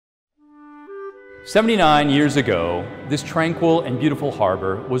79 years ago, this tranquil and beautiful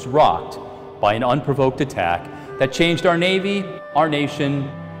harbor was rocked by an unprovoked attack that changed our Navy, our nation,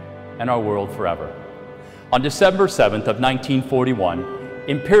 and our world forever. On December 7th of 1941,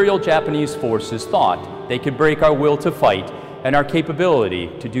 Imperial Japanese forces thought they could break our will to fight and our capability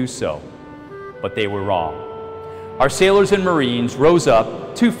to do so. But they were wrong. Our sailors and Marines rose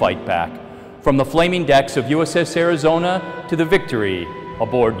up to fight back, from the flaming decks of USS ARIZONA to the victory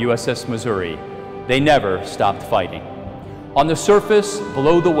aboard USS MISSOURI. They never stopped fighting. On the surface,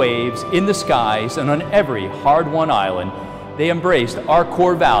 below the waves, in the skies, and on every hard-won island, they embraced our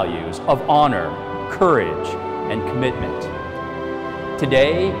core values of honor, courage, and commitment.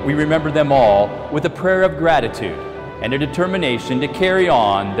 Today, we remember them all with a prayer of gratitude and a determination to carry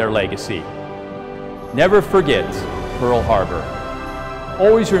on their legacy. Never forget Pearl Harbor.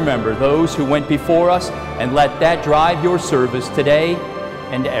 Always remember those who went before us and let that drive your service today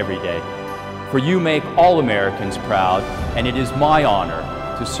and every day. For you make all Americans proud, and it is my honor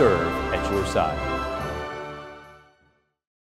to serve at your side.